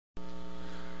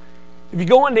If you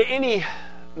go into any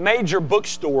major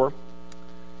bookstore,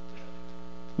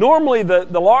 normally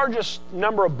the largest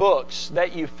number of books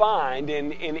that you find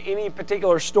in any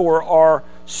particular store are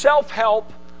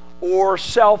self-help or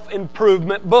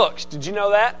self-improvement books. Did you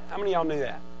know that? How many of y'all knew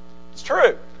that? It's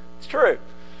true. It's true.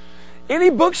 Any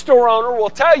bookstore owner will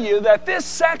tell you that this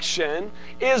section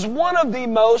is one of the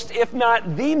most, if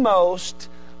not the most,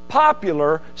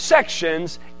 popular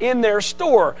sections in their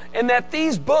store, and that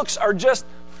these books are just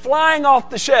flying off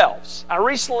the shelves. I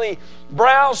recently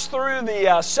browsed through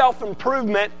the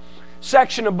self-improvement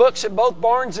section of books at both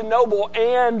Barnes & Noble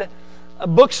and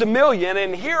Books A Million,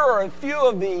 and here are a few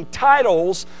of the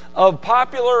titles of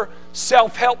popular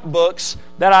self-help books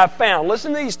that I've found.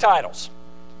 Listen to these titles.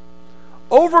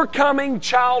 Overcoming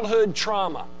Childhood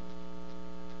Trauma.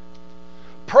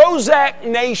 Prozac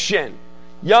Nation,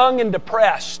 Young and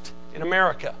Depressed in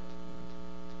America.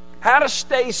 How to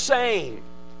Stay Sane.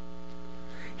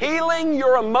 Healing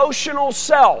Your Emotional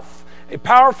Self, a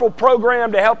powerful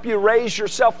program to help you raise your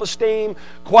self-esteem,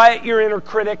 quiet your inner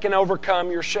critic, and overcome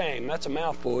your shame. That's a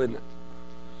mouthful, isn't it?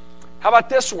 How about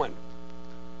this one?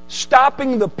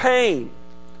 Stopping the Pain,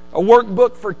 a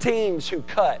workbook for teens who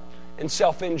cut and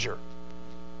self-injure.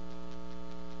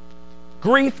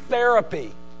 Grief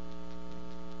Therapy,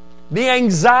 the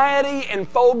Anxiety and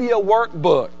Phobia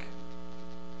Workbook.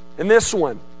 And this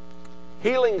one,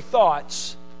 Healing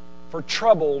Thoughts for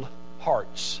Troubled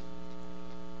Hearts.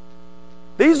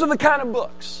 These are the kind of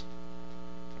books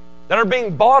that are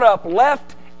being bought up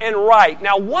left and right.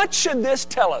 Now, what should this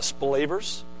tell us,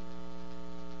 believers?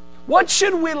 What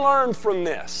should we learn from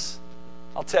this?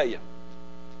 I'll tell you.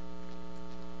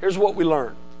 Here's what we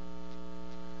learn.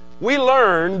 We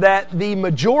learn that the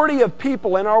majority of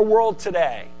people in our world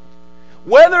today,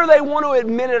 whether they want to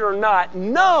admit it or not,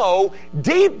 know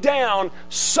deep down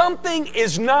something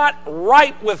is not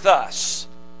right with us.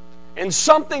 And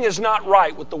something is not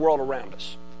right with the world around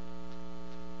us.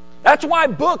 That's why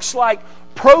books like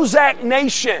Prozac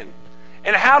Nation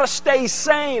and How to Stay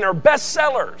Sane are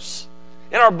bestsellers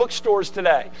in our bookstores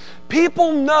today.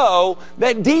 People know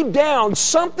that deep down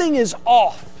something is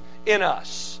off in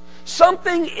us.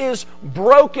 Something is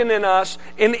broken in us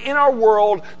and in our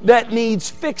world that needs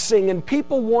fixing, and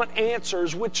people want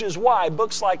answers, which is why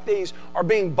books like these are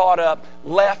being bought up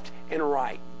left and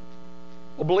right.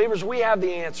 Well, believers, we have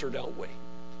the answer, don't we?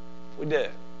 We do.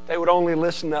 They would only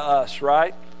listen to us,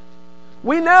 right?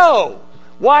 We know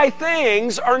why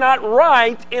things are not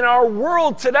right in our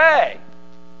world today.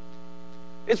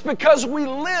 It's because we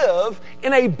live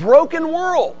in a broken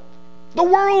world. The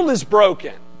world is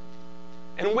broken.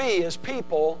 And we as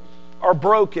people are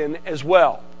broken as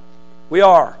well. We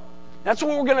are. That's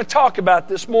what we're going to talk about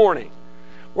this morning.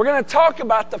 We're going to talk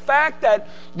about the fact that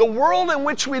the world in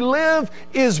which we live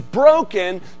is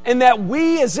broken and that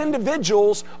we as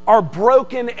individuals are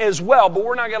broken as well. But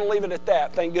we're not going to leave it at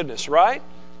that, thank goodness, right?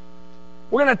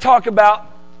 We're going to talk about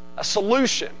a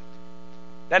solution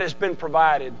that has been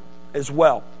provided as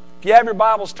well. If you have your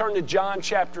Bibles, turn to John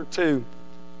chapter 2.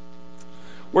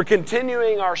 We're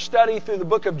continuing our study through the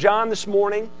book of John this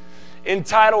morning,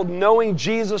 entitled Knowing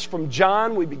Jesus from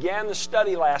John. We began the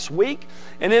study last week,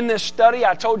 and in this study,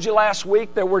 I told you last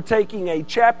week that we're taking a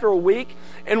chapter a week,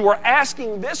 and we're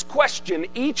asking this question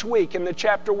each week in the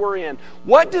chapter we're in.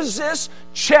 What does this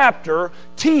chapter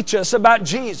teach us about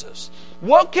Jesus?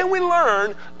 What can we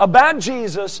learn about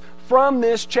Jesus from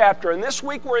this chapter? And this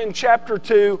week we're in chapter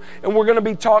 2, and we're going to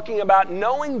be talking about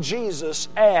knowing Jesus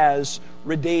as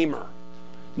Redeemer.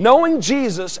 Knowing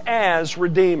Jesus as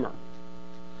Redeemer.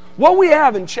 What we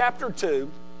have in chapter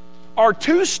 2 are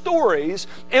two stories,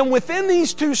 and within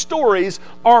these two stories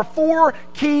are four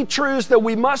key truths that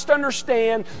we must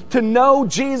understand to know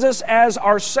Jesus as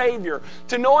our Savior,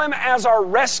 to know Him as our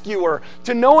rescuer,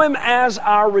 to know Him as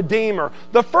our Redeemer.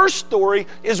 The first story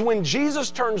is when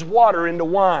Jesus turns water into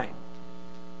wine.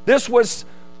 This was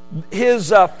His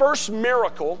first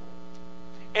miracle,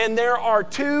 and there are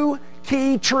two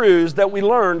key truths that we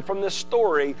learn from this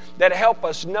story that help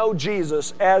us know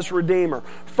Jesus as Redeemer.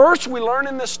 First, we learn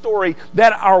in this story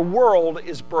that our world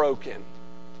is broken.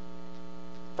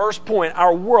 First point,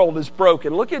 our world is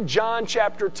broken. Look at John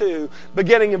chapter 2,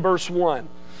 beginning in verse 1.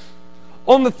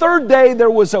 On the third day, there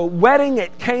was a wedding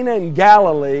at Cana in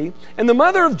Galilee, and the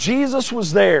mother of Jesus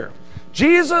was there.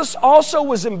 Jesus also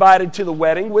was invited to the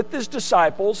wedding with His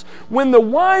disciples. When the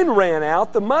wine ran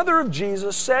out, the mother of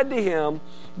Jesus said to Him,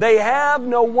 "They have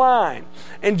no wine."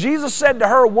 And Jesus said to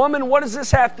her, "Woman, what does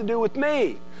this have to do with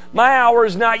me? My hour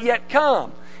is not yet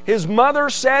come." His mother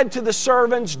said to the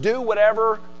servants, "Do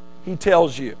whatever He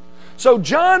tells you." So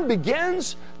John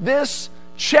begins this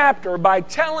chapter by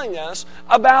telling us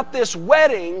about this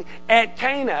wedding at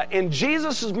Cana. And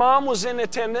Jesus' mom was in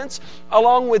attendance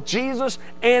along with Jesus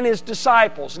and his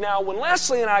disciples. Now, when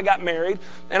Leslie and I got married,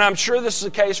 and I'm sure this is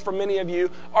the case for many of you,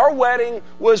 our wedding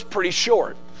was pretty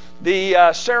short.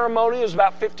 The ceremony was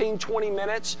about 15, 20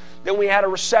 minutes. Then we had a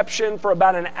reception for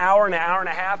about an hour and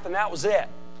a half, and that was it.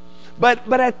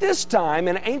 But at this time,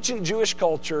 in ancient Jewish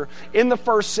culture, in the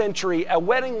first century, a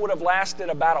wedding would have lasted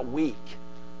about a week.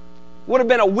 Would have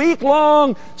been a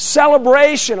week-long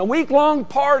celebration, a week-long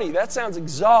party. That sounds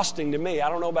exhausting to me. I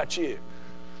don't know about you.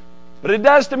 But it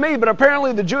does to me. But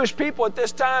apparently the Jewish people at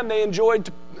this time, they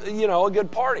enjoyed, a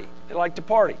good party. They liked to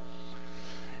party.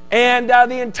 And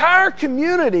the entire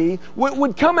community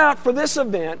would come out for this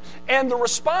event, and the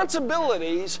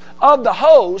responsibilities of the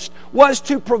host was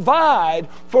to provide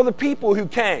for the people who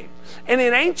came. And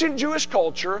in ancient Jewish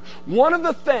culture, one of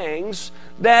the things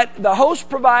that the host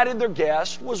provided their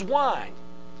guests was wine.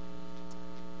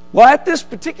 Well, at this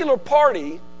particular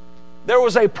party, there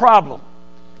was a problem.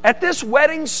 At this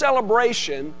wedding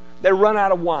celebration, they run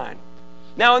out of wine.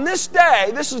 Now, in this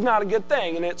day, this is not a good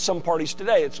thing, and at some parties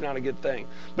today, it's not a good thing.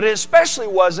 But it especially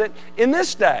wasn't in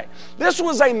this day. This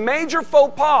was a major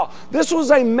faux pas. This was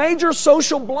a major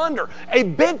social blunder, a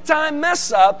big-time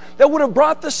mess-up that would have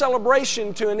brought the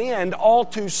celebration to an end all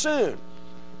too soon.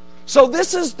 So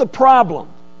this is the problem.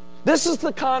 This is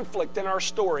the conflict in our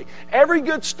story. Every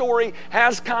good story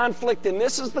has conflict, and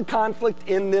this is the conflict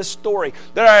in this story.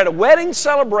 They're at a wedding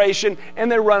celebration, and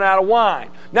they run out of wine.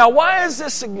 Now, why is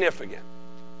this significant?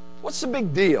 What's the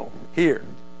big deal here?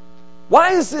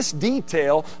 Why is this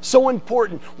detail so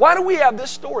important? Why do we have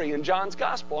this story in John's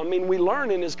gospel? I mean, we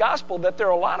learn in his gospel that there are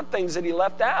a lot of things that he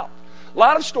left out. A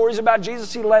lot of stories about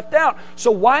Jesus he left out. So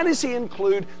why does he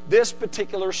include this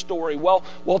particular story? Well,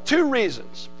 two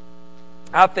reasons,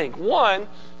 I think. One,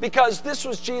 because this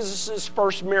was Jesus'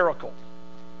 first miracle.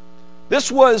 This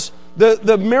was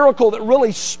the miracle that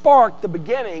really sparked the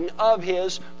beginning of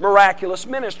his miraculous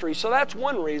ministry. So that's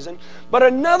one reason. But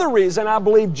another reason I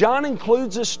believe John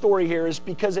includes this story here is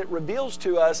because it reveals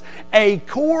to us a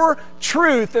core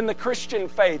truth in the Christian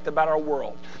faith about our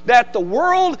world. That the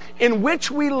world in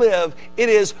which we live, it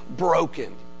is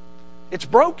broken. It's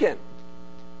broken.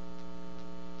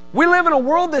 We live in a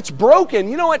world that's broken.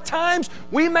 You know, at times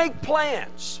we make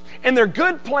plans. And they're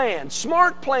good plans,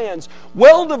 smart plans,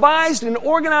 well-devised and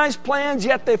organized plans,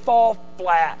 yet they fall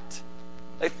flat.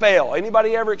 They fail.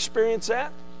 Anybody ever experienced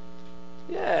that?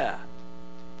 Yeah.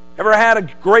 Ever had a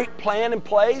great plan in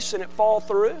place and it fall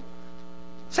through?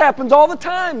 This happens all the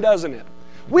time, doesn't it?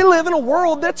 We live in a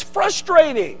world that's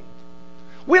frustrating.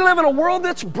 We live in a world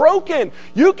that's broken.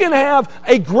 You can have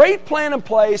a great plan in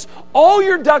place, all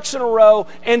your ducks in a row,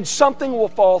 and something will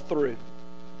fall through.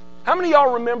 How many of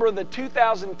y'all remember the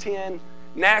 2010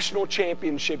 National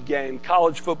Championship game,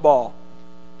 college football?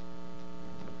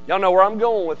 Y'all know where I'm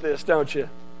going with this, don't you?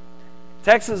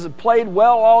 Texas had played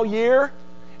well all year,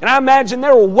 and I imagine they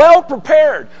were well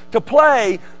prepared to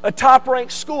play a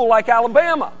top-ranked school like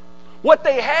Alabama. What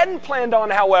they hadn't planned on,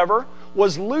 however,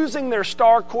 was losing their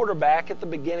star quarterback at the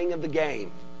beginning of the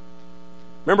game.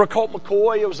 Remember Colt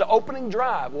McCoy? It was the opening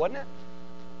drive, wasn't it?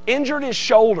 Injured his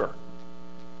shoulder.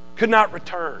 Could not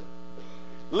return.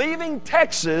 Leaving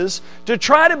Texas to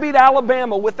try to beat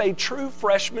Alabama with a true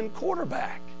freshman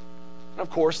quarterback. And of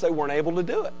course, they weren't able to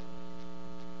do it.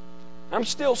 I'm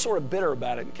still sort of bitter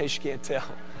about it, in case you can't tell.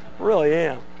 I really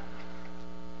am.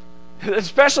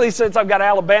 Especially since I've got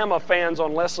Alabama fans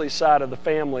on Leslie's side of the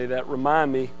family that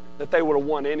remind me that they would have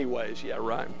won anyways. Yeah,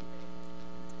 right.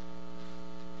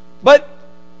 But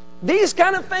these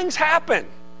kind of things happen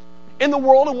in the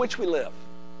world in which we live.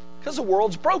 Because the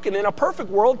world's broken. In a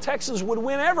perfect world, Texas would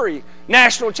win every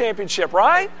national championship,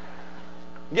 right?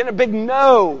 I'm getting a big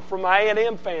no from my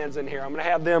A&M fans in here. I'm going to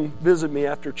have them visit me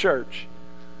after church.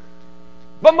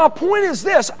 But my point is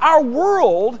this. Our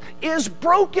world is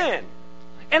broken.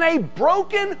 And a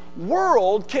broken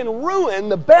world can ruin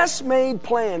the best made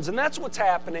plans. And that's what's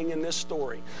happening in this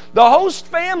story. The host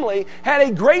family had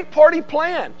a great party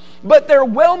plan, but their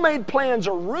well-made plans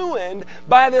are ruined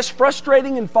by this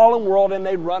frustrating and fallen world, and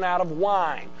they run out of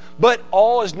wine. But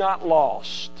all is not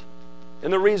lost.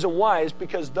 And the reason why is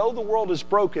because though the world is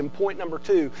broken, point number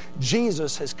 2,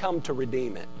 Jesus has come to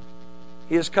redeem it.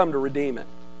 He has come to redeem it.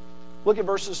 Look at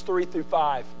verses 3 through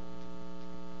 5.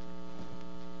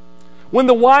 When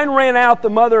the wine ran out, the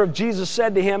mother of Jesus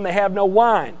said to him, "They have no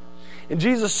wine." And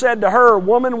Jesus said to her,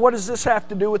 "Woman, what does this have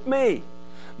to do with me?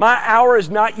 My hour is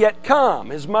not yet come."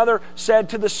 His mother said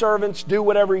to the servants, "Do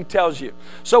whatever he tells you."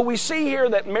 So we see here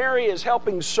that Mary is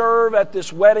helping serve at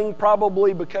this wedding,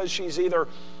 probably because she's either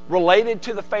related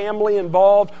to the family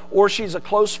involved, or she's a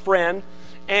close friend.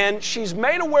 And she's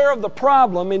made aware of the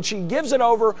problem, and she gives it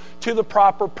over to the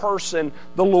proper person,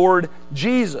 the Lord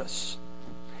Jesus.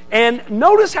 And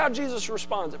notice how Jesus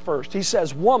responds at first. He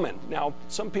says, woman. Now,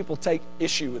 some people take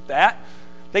issue with that,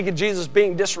 thinking Jesus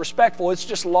being disrespectful. It's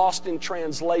just lost in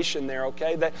translation there,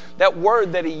 okay? That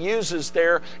word that he uses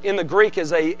there in the Greek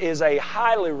is a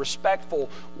highly respectful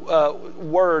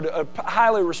word, a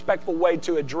highly respectful way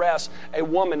to address a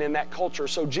woman in that culture.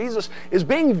 So Jesus is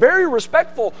being very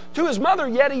respectful to his mother,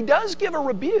 yet he does give a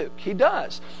rebuke. He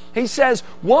does. He says,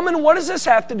 woman, what does this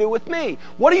have to do with me?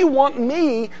 What do you want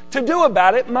me to do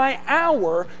about it? My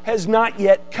hour has not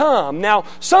yet come. Now,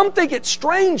 some think it's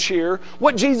strange here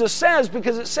what Jesus says,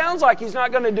 because it sounds like he's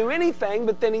not going to do anything,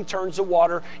 but then he turns the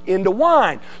water into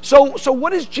wine. So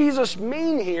what does Jesus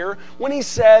mean here when he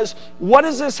says, what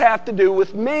does this have to do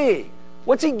with me?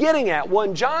 What's he getting at? Well,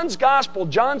 in John's gospel,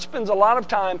 John spends a lot of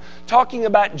time talking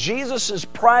about Jesus'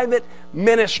 private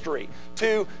ministry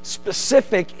to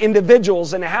specific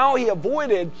individuals and how he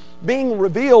avoided being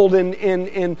revealed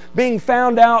and being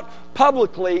found out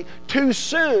publicly too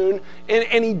soon.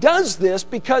 And he does this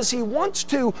because he wants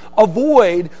to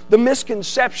avoid the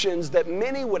misconceptions that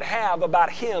many would have about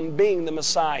him being the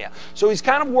Messiah. So he's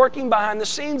kind of working behind the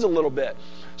scenes a little bit.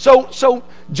 So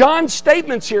John's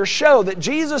statements here show that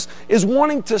Jesus is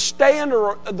wanting to stay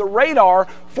under the radar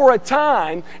for a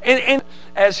time, and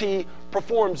as he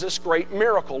performs this great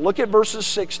miracle. Look at verses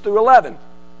 6 through 11.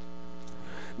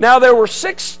 Now there were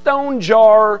 6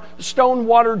 stone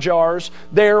water jars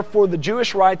there for the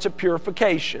Jewish rites of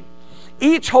purification,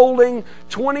 each holding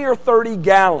 20 or 30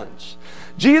 gallons.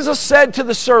 Jesus said to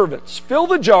the servants, fill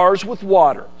the jars with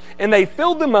water, and they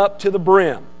filled them up to the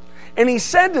brim. And he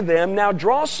said to them, now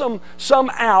draw some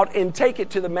out and take it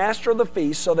to the master of the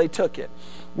feast. So they took it.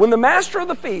 When the master of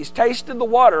the feast tasted the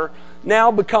water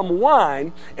now become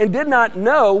wine, and did not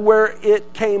know where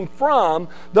it came from,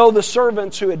 though the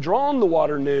servants who had drawn the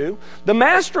water knew, the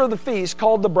master of the feast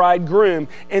called the bridegroom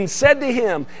and said to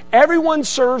him, everyone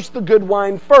serves the good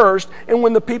wine first, and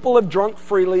when the people have drunk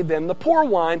freely, then the poor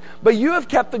wine, but you have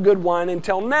kept the good wine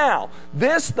until now.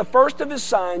 This, the first of his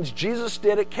signs, Jesus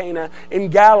did at Cana in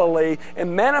Galilee,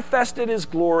 and manifested his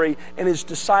glory, and his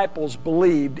disciples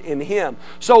believed in him.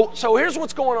 So here's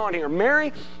what's going on here.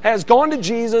 Mary has gone to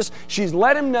Jesus. She's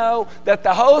let him know that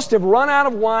the hosts have run out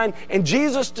of wine, and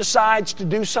Jesus decides to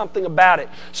do something about it.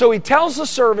 So he tells the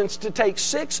servants to take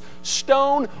 6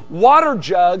 stone water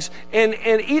jugs, and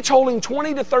each holding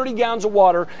 20 to 30 gallons of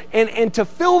water, and to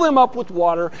fill them up with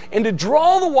water, and to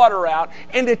draw the water out,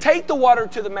 and to take the water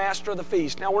to the master of the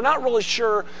feast. Now, we're not really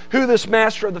sure who this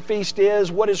master of the feast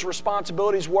is, what his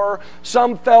responsibilities were.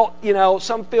 Some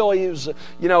feel he was,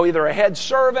 either a head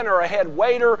servant or a head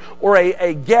waiter or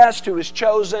a guest who was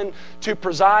chosen to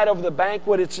preside over the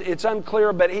banquet. It's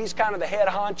unclear, but he's kind of the head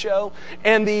honcho.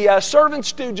 And the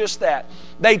servants do just that.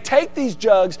 They take these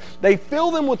jugs, they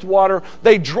fill them with water,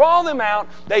 they draw them out,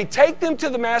 they take them to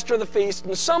the master of the feast,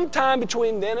 and sometime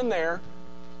between then and there,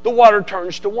 the water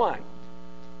turns to wine.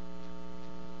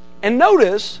 And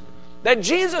notice that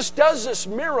Jesus does this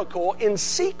miracle in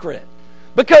secret,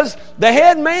 because the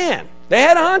head man, the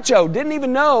head honcho, didn't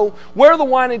even know where the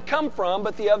wine had come from,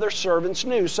 but the other servants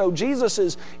knew. So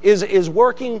Jesus is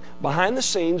working behind the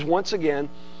scenes once again.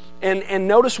 And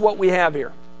notice what we have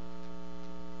here.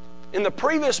 In the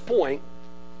previous point,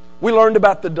 we learned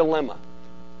about the dilemma,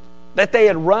 that they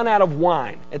had run out of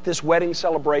wine at this wedding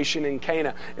celebration in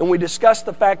Cana. And we discussed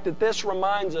the fact that this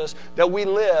reminds us that we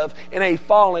live in a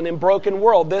fallen and broken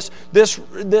world.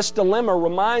 This dilemma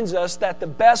reminds us that the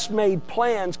best made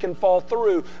plans can fall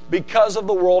through because of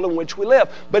the world in which we live.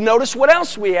 But notice what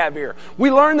else we have here. We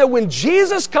learn that when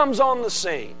Jesus comes on the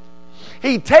scene,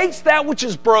 he takes that which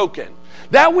is broken,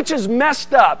 that which is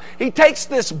messed up. He takes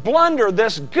this blunder,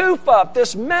 this goof up,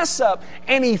 this mess up,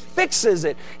 and he fixes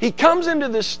it. He comes into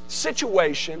this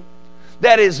situation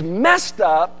that is messed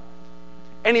up,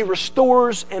 and he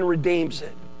restores and redeems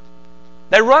it.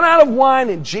 They run out of wine,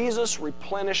 and Jesus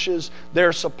replenishes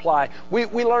their supply. We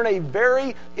learn a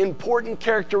very important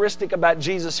characteristic about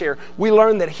Jesus here. We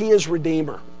learn that he is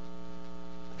Redeemer.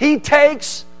 He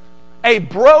takes a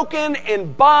broken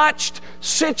and botched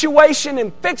situation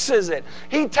and fixes it.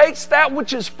 He takes that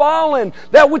which is fallen,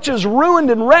 that which is ruined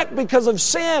and wrecked because of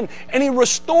sin, and he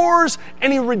restores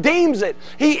and he redeems it.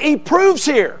 He proves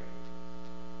that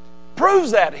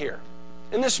here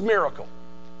in this miracle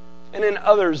and in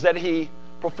others that he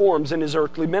performs in his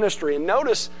earthly ministry. And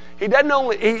notice, he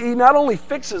not only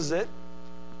fixes it,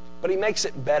 but he makes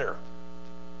it better.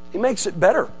 He makes it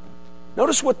better.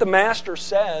 Notice what the master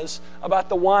says about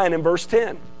the wine in verse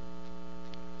 10.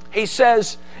 He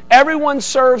says, everyone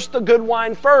serves the good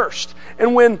wine first.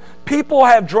 And when people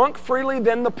have drunk freely,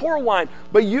 then the poor wine.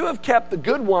 But you have kept the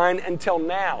good wine until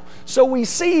now. So we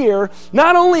see here,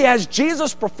 not only has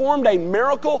Jesus performed a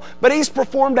miracle, but He's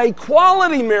performed a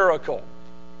quality miracle.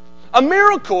 A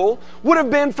miracle would have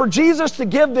been for Jesus to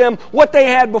give them what they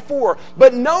had before.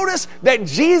 But notice that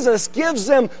Jesus gives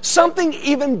them something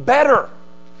even better.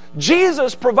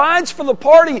 Jesus provides for the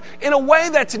party in a way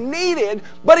that's needed,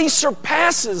 but He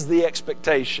surpasses the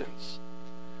expectations.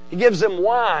 He gives them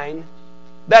wine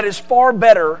that is far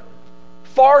better,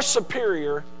 far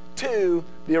superior to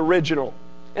the original.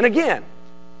 And again,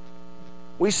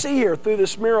 we see here through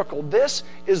this miracle, this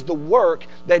is the work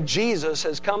that Jesus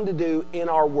has come to do in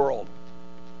our world.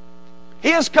 He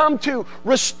has come to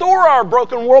restore our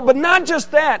broken world, but not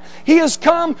just that. He has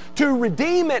come to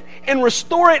redeem it and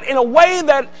restore it in a way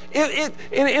that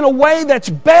in a way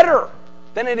that's better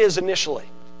than it is initially.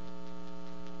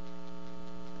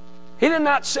 He did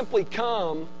not simply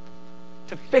come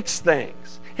to fix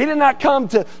things. He did not come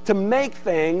to make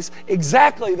things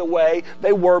exactly the way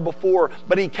they were before,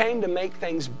 but He came to make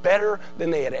things better than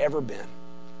they had ever been.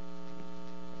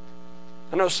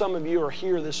 I know some of you are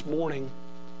here this morning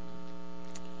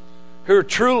who are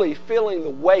truly feeling the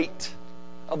weight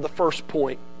of the first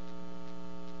point.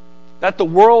 That the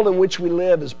world in which we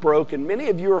live is broken. Many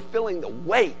of you are feeling the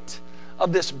weight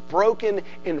of this broken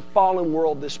and fallen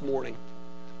world this morning.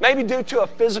 Maybe due to a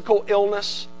physical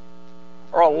illness,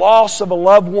 or a loss of a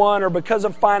loved one, or because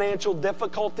of financial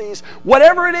difficulties,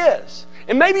 whatever it is.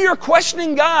 And maybe you're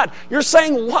questioning God. You're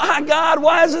saying, why, God?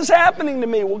 Why is this happening to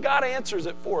me? Well, God answers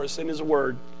it for us in His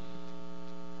Word.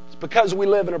 It's because we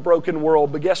live in a broken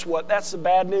world. But guess what? That's the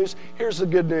bad news. Here's the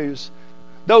good news.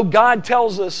 Though God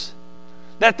tells us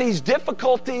that these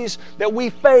difficulties that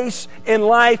we face in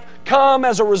life come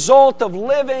as a result of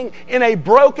living in a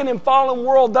broken and fallen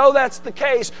world, though that's the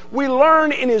case, we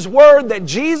learn in His Word that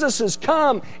Jesus has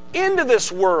come into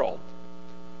this world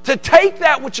to take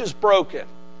that which is broken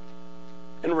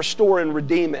and restore and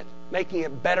redeem it, making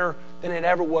it better than it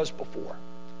ever was before.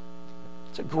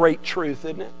 It's a great truth,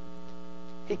 isn't it?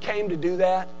 He came to do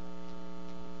that.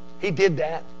 He did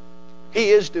that. He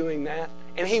is doing that,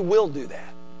 and He will do that.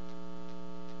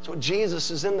 That's what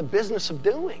Jesus is in the business of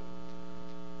doing.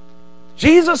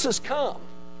 Jesus has come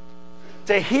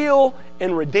to heal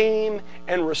and redeem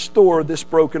and restore this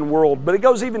broken world. But it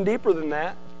goes even deeper than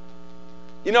that.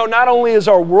 You know, not only is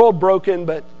our world broken,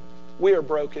 but we are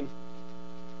broken.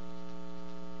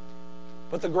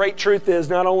 But the great truth is,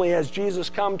 not only has Jesus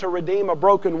come to redeem a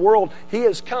broken world, He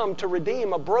has come to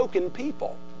redeem a broken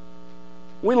people.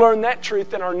 We learn that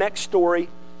truth in our next story,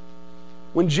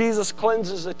 when Jesus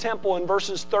cleanses the temple in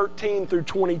verses 13 through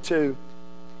 22.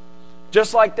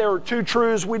 Just like there are two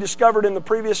truths we discovered in the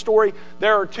previous story,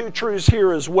 there are two truths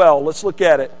here as well. Let's look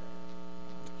at it.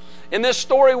 In this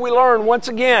story we learn, once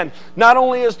again, not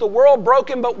only is the world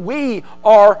broken, but we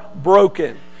are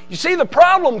broken. You see, the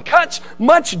problem cuts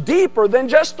much deeper than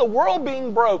just the world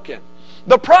being broken.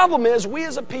 The problem is, we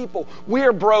as a people, we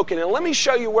are broken. And let me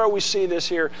show you where we see this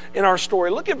here in our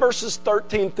story. Look at verses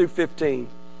 13 through 15.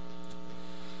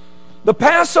 The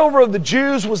Passover of the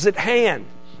Jews was at hand,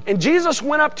 and Jesus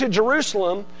went up to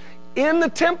Jerusalem. In the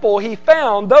temple, He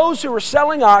found those who were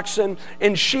selling oxen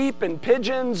and sheep and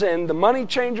pigeons and the money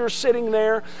changers sitting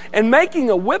there, and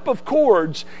making a whip of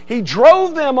cords, He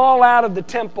drove them all out of the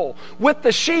temple with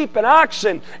the sheep and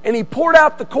oxen, and He poured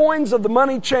out the coins of the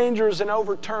money changers and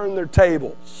overturned their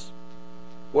tables.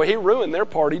 Well, He ruined their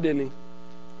party, didn't He?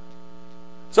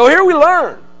 So here we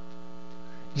learn,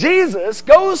 Jesus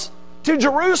goes to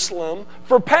Jerusalem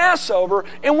for Passover,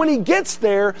 and when He gets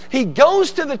there, He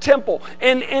goes to the temple,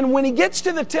 and when He gets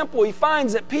to the temple, He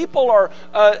finds that people are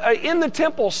in the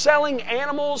temple selling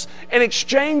animals and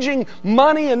exchanging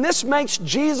money, and this makes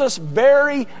Jesus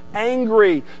very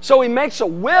angry. So He makes a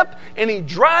whip and He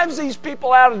drives these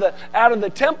people out of the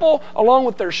temple along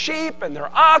with their sheep and their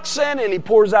oxen, and He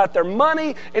pours out their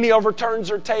money and He overturns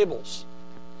their tables.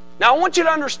 Now I want you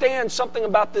to understand something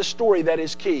about this story that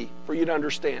is key for you to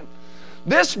understand.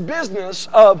 This business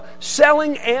of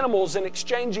selling animals and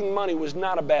exchanging money was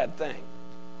not a bad thing.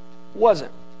 It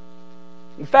wasn't.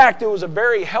 In fact, it was a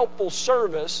very helpful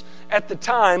service at the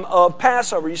time of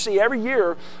Passover. You see, every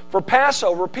year for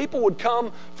Passover, people would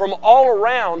come from all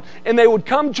around, and they would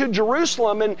come to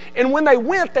Jerusalem, and when they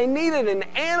went, they needed an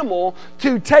animal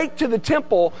to take to the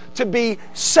temple to be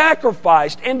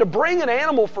sacrificed. And to bring an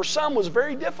animal for some was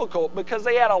very difficult because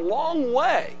they had a long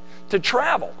way to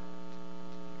travel.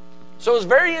 So it was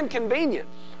very inconvenient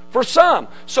for some.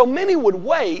 So many would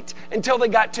wait until they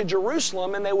got to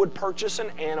Jerusalem, and they would purchase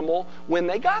an animal when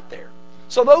they got there.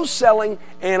 So those selling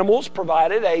animals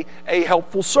provided a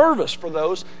helpful service for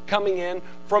those coming in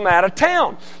from out of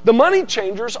town. The money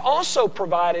changers also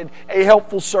provided a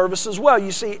helpful service as well.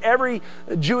 You see, every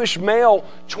Jewish male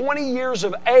 20 years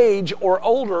of age or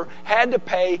older had to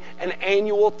pay an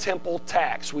annual temple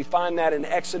tax. We find that in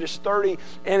Exodus 30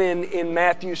 and in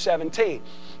Matthew 17.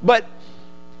 But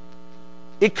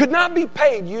it could not be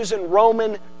paid using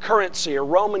Roman currency or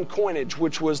Roman coinage,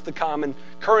 which was the common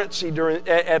currency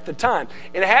at the time.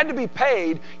 It had to be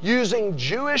paid using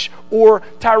Jewish or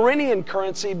Tyrian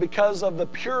currency because of the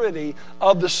purity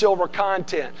of the silver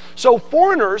content. So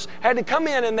foreigners had to come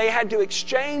in and they had to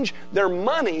exchange their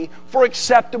money for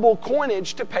acceptable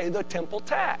coinage to pay the temple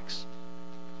tax.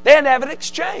 They had to have it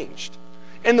exchanged.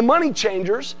 And the money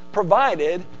changers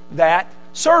provided that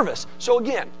service. So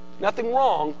again, nothing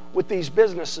wrong with these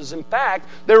businesses. In fact,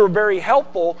 they were very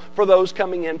helpful for those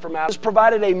coming in from out. It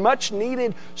provided a much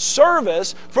needed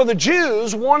service for the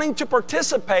Jews wanting to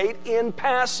participate in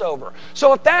Passover.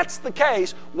 So if that's the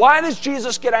case, why does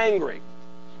Jesus get angry?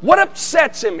 What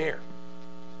upsets him here?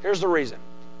 Here's the reason.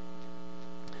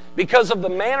 Because of the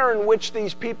manner in which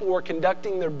these people were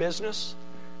conducting their business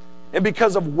and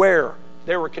because of where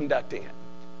they were conducting it.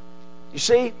 You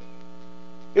see,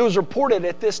 it was reported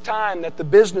at this time that the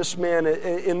businessmen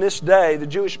in this day, the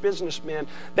Jewish businessmen,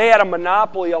 they had a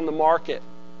monopoly on the market.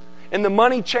 And the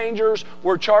money changers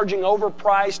were charging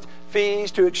overpriced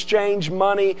fees to exchange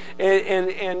money,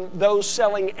 and those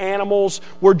selling animals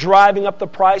were driving up the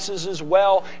prices as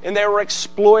well, and they were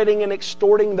exploiting and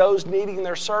extorting those needing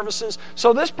their services.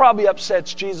 So this probably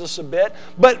upsets Jesus a bit,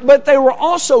 but they were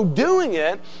also doing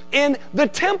it in the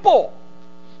temple.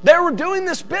 They were doing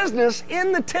this business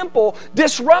in the temple,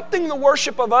 disrupting the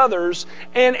worship of others.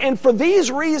 And for these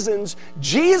reasons,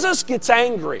 Jesus gets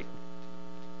angry.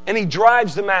 And he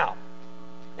drives them out.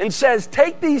 And says,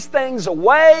 take these things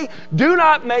away. Do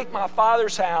not make my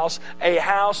Father's house a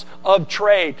house of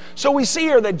trade. So we see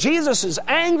here that Jesus is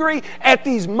angry at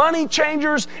these money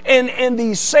changers and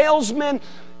these salesmen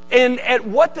and at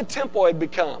what the temple had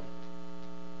become.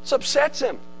 This upsets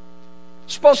him.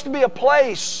 It's supposed to be a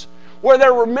place where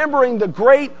they're remembering the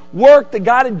great work that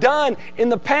God had done in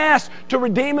the past to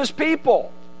redeem His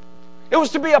people. It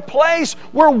was to be a place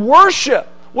where worship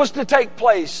was to take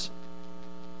place,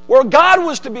 where God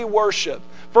was to be worshiped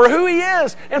for who He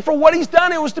is and for what He's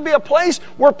done. It was to be a place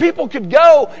where people could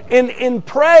go and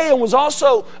pray, and was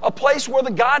also a place where the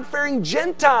God-fearing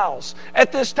Gentiles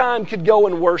at this time could go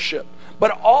and worship.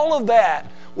 But all of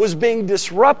that was being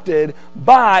disrupted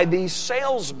by these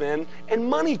salesmen and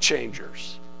money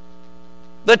changers.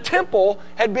 The temple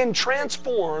had been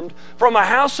transformed from a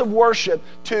house of worship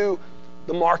to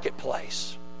the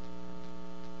marketplace,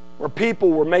 where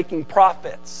people were making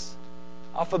profits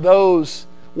off of those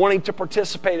wanting to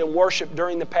participate in worship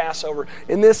during the Passover.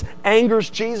 And this angers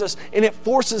Jesus, and it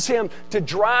forces Him to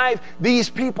drive these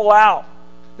people out.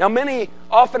 Now, many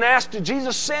often ask, did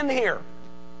Jesus sin here?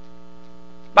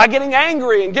 By getting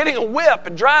angry and getting a whip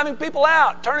and driving people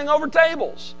out, turning over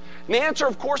tables. And the answer,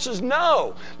 of course, is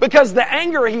no, because the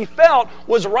anger He felt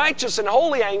was righteous and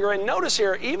holy anger. And notice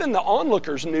here, even the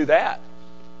onlookers knew that.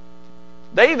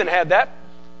 They even had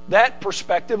that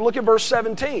perspective. Look at verse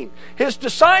 17. His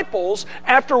disciples,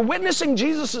 after witnessing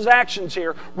Jesus' actions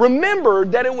here,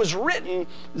 remembered that it was written,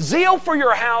 zeal for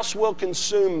your house will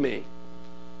consume me.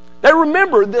 They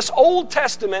remembered this Old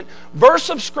Testament verse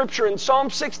of Scripture in Psalm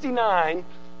 69,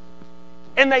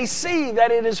 and they see that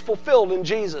it is fulfilled in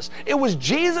Jesus. It was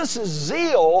Jesus'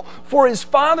 zeal for His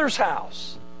Father's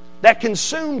house that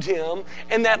consumed Him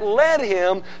and that led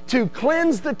Him to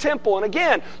cleanse the temple. And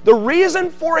again, the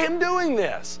reason for Him doing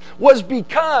this was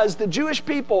because the Jewish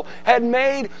people had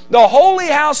made the holy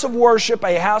house of worship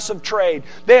a house of trade.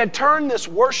 They had turned this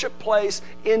worship place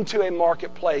into a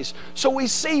marketplace. So we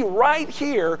see right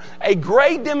here a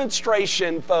great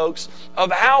demonstration, folks,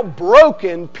 of how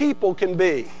broken people can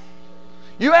be.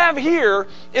 You have here,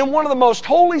 in one of the most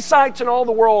holy sites in all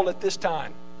the world at this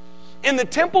time, in the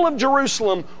Temple of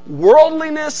Jerusalem,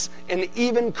 worldliness and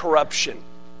even corruption.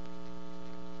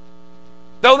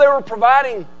 Though they were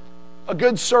providing a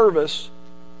good service,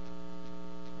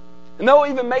 and though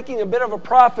even making a bit of a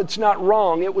profit's not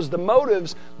wrong, it was the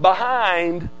motives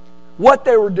behind what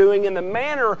they were doing and the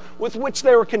manner with which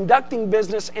they were conducting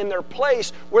business in their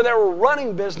place where they were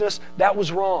running business that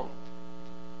was wrong.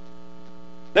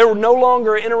 They were no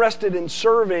longer interested in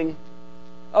serving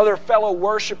other fellow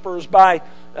worshipers by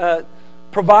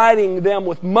providing them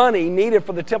with money needed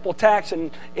for the temple tax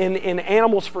and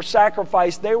animals for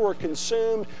sacrifice. They were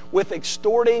consumed with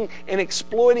extorting and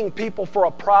exploiting people for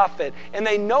a profit. And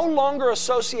they no longer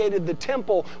associated the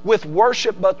temple with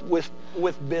worship, but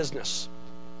with business.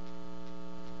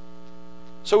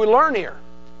 So we learn here.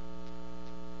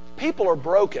 People are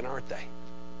broken, aren't they?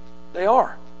 They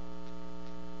are.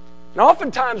 And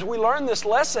oftentimes we learn this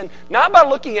lesson not by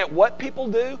looking at what people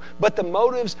do, but the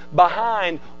motives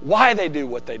behind why they do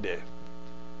what they do.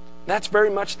 That's very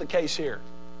much the case here.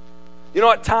 You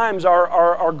know, at times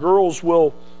our girls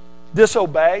will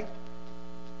disobey,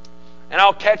 and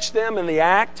I'll catch them in the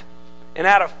act, and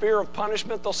out of fear of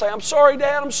punishment, they'll say, "I'm sorry,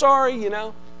 Dad, I'm sorry," you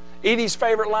know. Edie's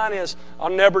favorite line is, "I'll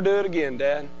never do it again,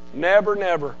 Dad. Never,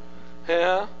 never."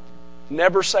 Yeah?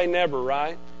 Never say never,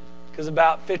 right? Because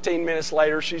about 15 minutes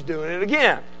later, she's doing it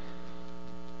again.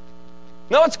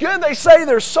 No, it's good they say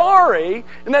they're sorry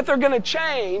and that they're going to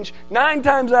change. 9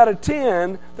 times out of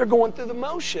 10, they're going through the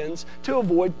motions to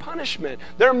avoid punishment.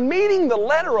 They're meeting the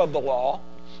letter of the law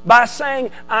by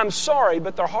saying, "I'm sorry,"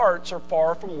 but their hearts are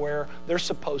far from where they're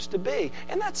supposed to be.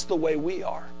 And that's the way we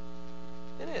are.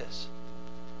 It is.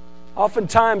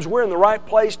 Oftentimes, we're in the right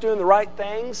place doing the right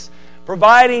things,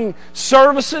 providing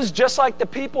services just like the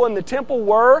people in the temple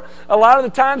were. A lot of the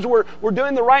times we're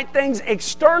doing the right things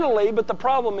externally, but the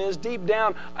problem is deep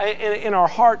down in our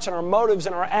hearts and our motives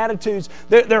and our attitudes,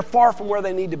 they're far from where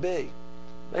they need to be.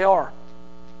 They are.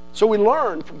 So we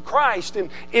learn from Christ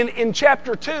in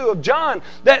chapter 2 of John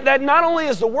that not only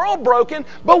is the world broken,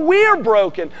 but we are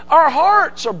broken. Our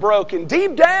hearts are broken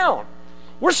deep down.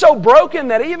 We're so broken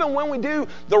that even when we do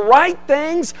the right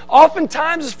things,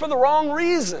 oftentimes it's for the wrong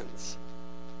reasons.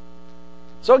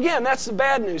 So again, that's the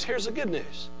bad news. Here's the good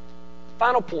news.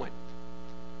 Final point.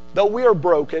 Though we are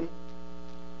broken,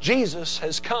 Jesus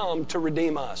has come to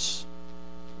redeem us.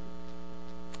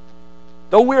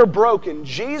 Though we are broken,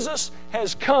 Jesus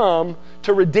has come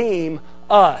to redeem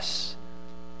us.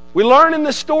 We learn in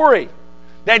this story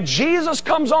that Jesus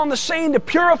comes on the scene to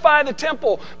purify the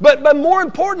temple. But more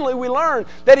importantly, we learn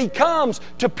that He comes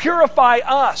to purify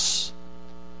us.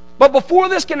 But before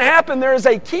this can happen, there is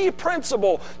a key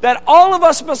principle that all of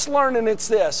us must learn, and it's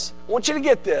this. I want you to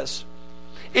get this.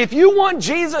 If you want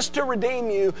Jesus to redeem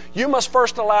you, you must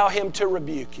first allow Him to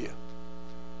rebuke you.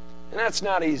 And that's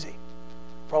not easy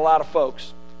for a lot of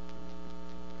folks.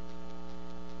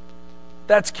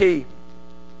 That's key.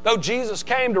 Though Jesus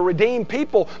came to redeem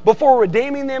people, before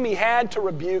redeeming them, He had to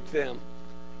rebuke them.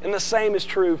 And the same is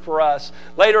true for us.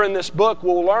 Later in this book,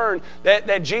 we'll learn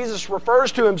that Jesus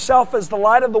refers to Himself as the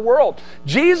light of the world.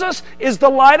 Jesus is the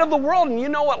light of the world, and you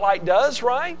know what light does,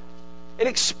 right? It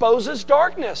exposes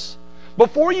darkness.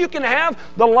 Before you can have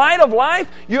the light of life,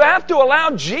 you have to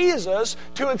allow Jesus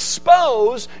to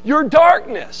expose your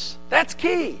darkness. That's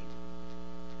key.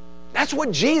 That's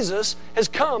what Jesus has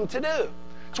come to do.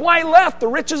 That's why He left the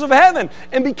riches of heaven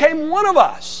and became one of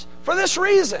us, for this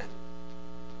reason.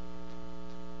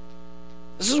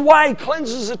 This is why He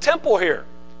cleanses the temple here.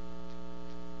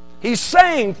 He's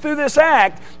saying through this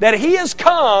act that He has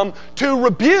come to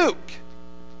rebuke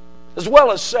as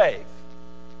well as save.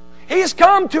 He has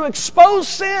come to expose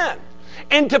sin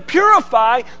and to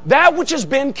purify that which has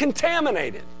been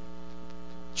contaminated.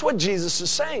 That's what Jesus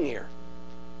is saying here.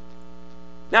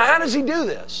 Now, how does He do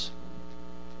this?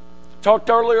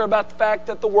 Talked earlier about the fact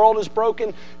that the world is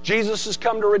broken. Jesus has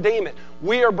come to redeem it.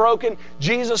 We are broken.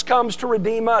 Jesus comes to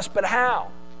redeem us. But how?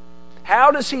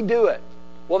 How does He do it?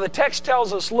 Well, the text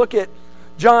tells us, look at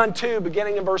John 2,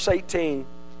 beginning in verse 18.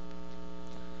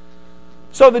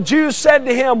 So the Jews said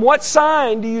to Him, "What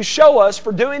sign do you show us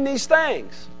for doing these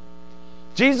things?"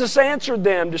 Jesus answered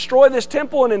them, "Destroy this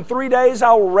temple, and in 3 days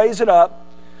I will raise it up."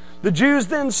 The Jews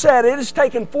then said, "It has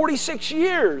taken 46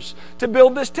 years to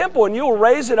build this temple, and you'll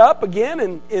raise it up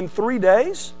again in 3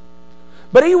 days?"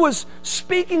 But He was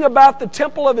speaking about the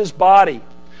temple of His body.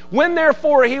 When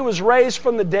therefore He was raised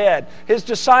from the dead, His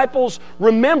disciples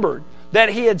remembered that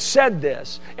He had said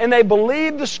this, and they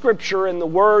believed the Scripture and the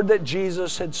word that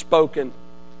Jesus had spoken.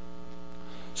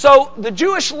 So the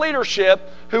Jewish leadership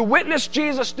who witnessed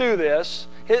Jesus do this,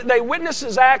 they witness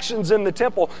His actions in the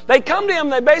temple. They come to Him,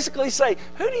 they basically say,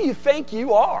 "Who do you think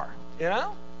you are? You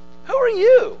know? Who are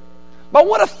you? By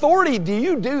what authority do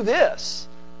you do this?"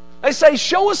 They say,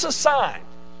 "Show us a sign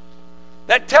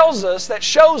that tells us, that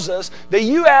shows us that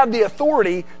you have the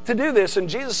authority to do this." And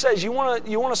Jesus says, you want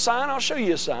a sign? I'll show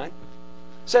you a sign.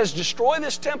 It says, "Destroy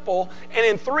this temple, and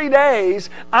in 3 days,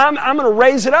 I'm going to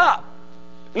raise it up."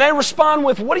 And they respond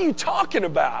with, "What are you talking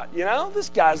about? You know, this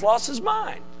guy's lost his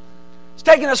mind. It's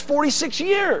taken us 46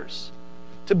 years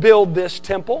to build this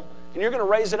temple, and you're going to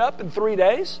raise it up in 3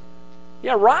 days?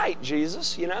 Yeah, right,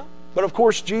 Jesus, you know." But of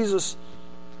course, Jesus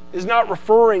is not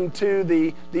referring to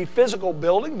the physical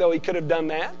building, though He could have done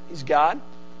that. He's God.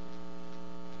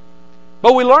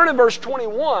 But we learn in verse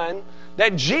 21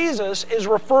 that Jesus is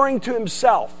referring to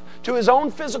Himself, to His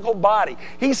own physical body.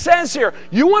 He says here,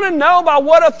 you want to know by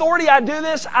what authority I do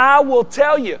this? I will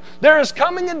tell you. There is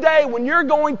coming a day when you're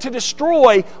going to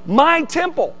destroy my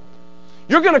temple.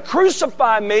 You're going to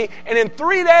crucify me, and in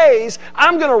 3 days,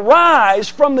 I'm going to rise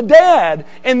from the dead,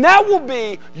 and that will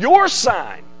be your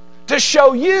sign to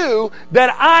show you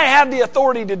that I have the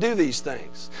authority to do these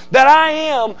things, that I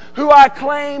am who I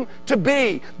claim to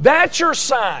be. That's your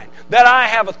sign that I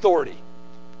have authority,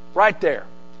 right there.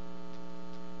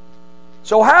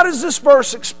 So how does this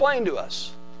verse explain to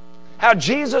us how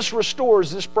Jesus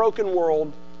restores this broken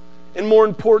world, and more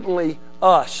importantly,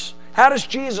 us? How does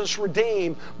Jesus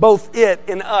redeem both it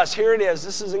and us? Here it is.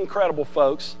 This is incredible,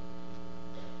 folks.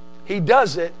 He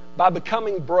does it by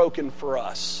becoming broken for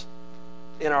us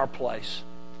in our place.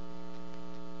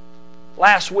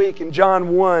 Last week in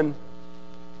John 1,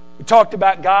 we talked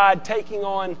about God taking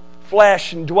on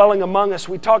flesh and dwelling among us.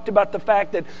 We talked about the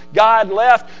fact that God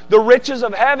left the riches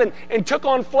of heaven and took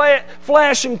on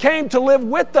flesh and came to live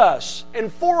with us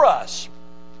and for us.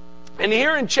 And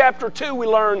here in chapter 2 we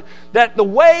learn that the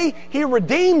way He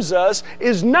redeems us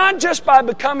is not just by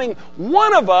becoming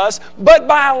one of us, but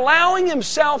by allowing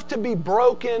Himself to be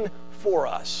broken for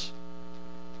us.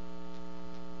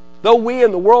 Though we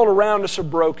and the world around us are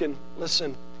broken,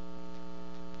 listen,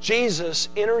 Jesus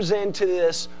enters into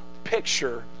this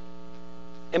picture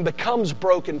and becomes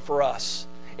broken for us.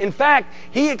 In fact,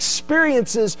 He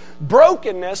experiences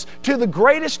brokenness to the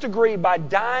greatest degree by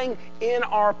dying in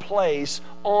our place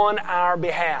on our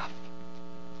behalf.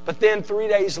 But then 3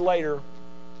 days later,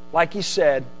 like He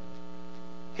said,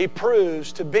 He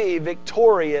proves to be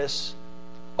victorious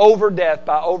over death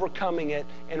by overcoming it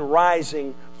and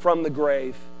rising from the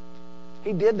grave.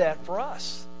 He did that for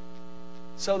us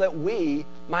so that we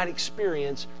might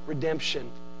experience redemption.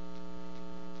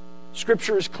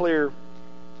 Scripture is clear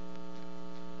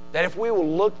that if we will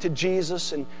look to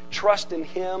Jesus and trust in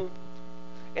Him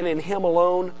and in Him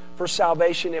alone for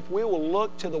salvation, if we will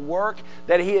look to the work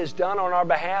that He has done on our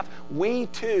behalf, we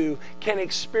too can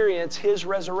experience His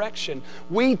resurrection.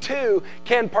 We too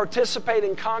can participate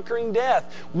in conquering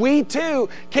death. We too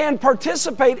can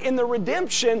participate in the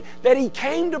redemption that He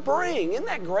came to bring. Isn't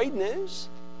that great news?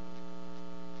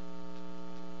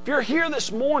 If you're here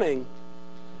this morning,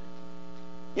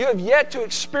 you have yet to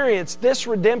experience this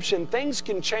redemption, things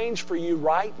can change for you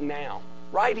right now,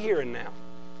 right here and now.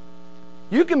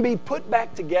 You can be put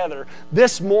back together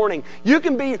this morning. You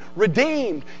can be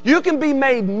redeemed. You can be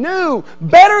made new,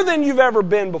 better than you've ever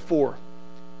been before.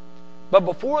 But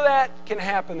before that can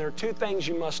happen, there are two things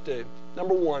you must do.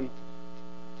 Number one,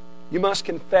 you must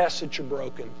confess that you're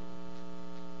broken.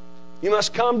 You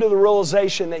must come to the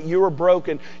realization that you are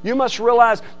broken. You must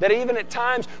realize that even at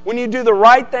times when you do the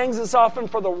right things, it's often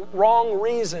for the wrong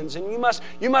reasons. And you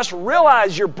must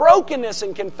realize your brokenness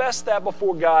and confess that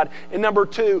before God. And number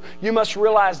two, you must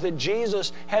realize that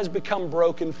Jesus has become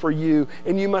broken for you,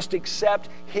 and you must accept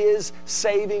His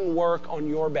saving work on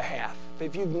your behalf.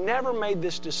 If you've never made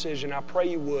this decision, I pray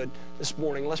you would this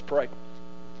morning. Let's pray.